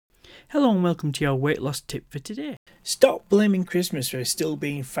Hello and welcome to your weight loss tip for today. Stop blaming Christmas for still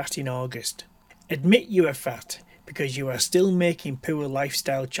being fat in August. Admit you are fat because you are still making poor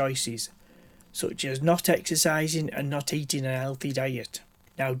lifestyle choices, such as not exercising and not eating a healthy diet.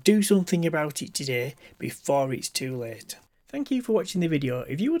 Now do something about it today before it's too late. Thank you for watching the video.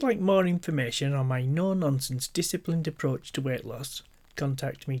 If you would like more information on my no-nonsense disciplined approach to weight loss,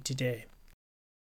 contact me today.